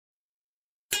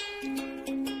Hi,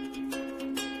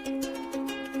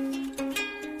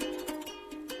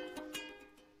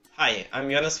 I'm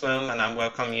Jonas Wilm and I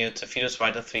welcome you to Fidus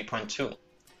Writer 3.2.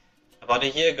 About a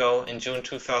year ago, in June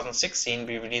 2016,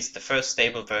 we released the first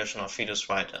stable version of Fidus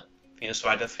Writer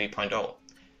 3.0.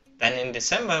 Then in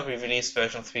December, we released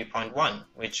version 3.1,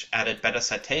 which added better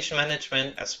citation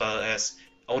management as well as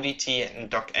ODT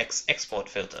and docx export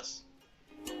filters.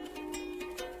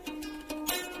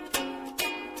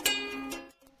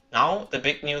 Now, the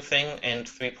big new thing in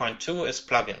 3.2 is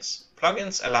plugins.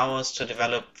 Plugins allow us to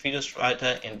develop Fidus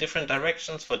Writer in different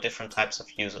directions for different types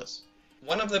of users.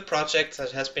 One of the projects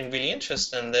that has been really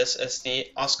interested in this is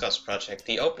the OSCOS project,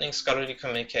 the Opening Scholarly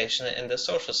Communication in the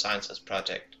Social Sciences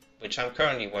project, which I'm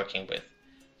currently working with.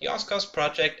 The OSCOS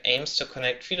project aims to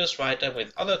connect Fidus Writer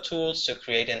with other tools to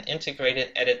create an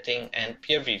integrated editing and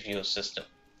peer review system.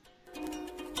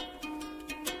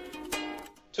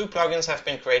 Two plugins have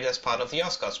been created as part of the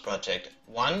OSCOS project.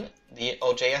 One, the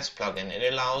OJS plugin.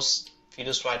 It allows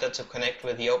Fidus Writer to connect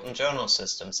with the Open Journal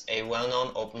Systems, a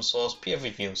well-known open source peer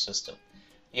review system.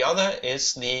 The other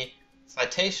is the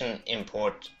Citation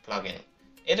Import plugin.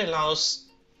 It allows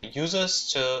users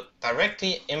to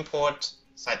directly import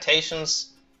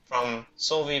citations from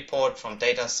Solviport, from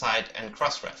DataCite and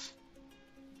Crossref.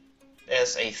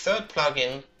 There's a third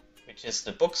plugin, which is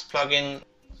the Books plugin,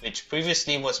 which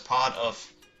previously was part of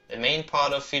the main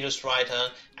part of Fidus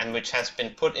Writer and which has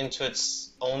been put into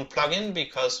its own plugin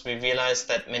because we realized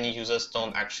that many users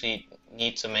don't actually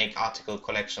need to make article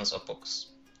collections of books.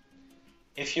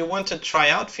 If you want to try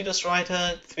out Fidus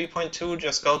Writer 3.2,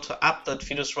 just go to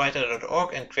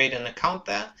app.fiduswriter.org and create an account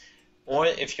there. Or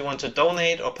if you want to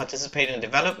donate or participate in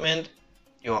development,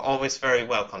 you are always very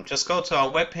welcome. Just go to our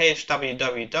webpage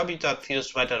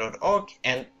www.fiduswriter.org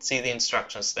and see the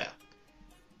instructions there.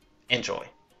 Enjoy!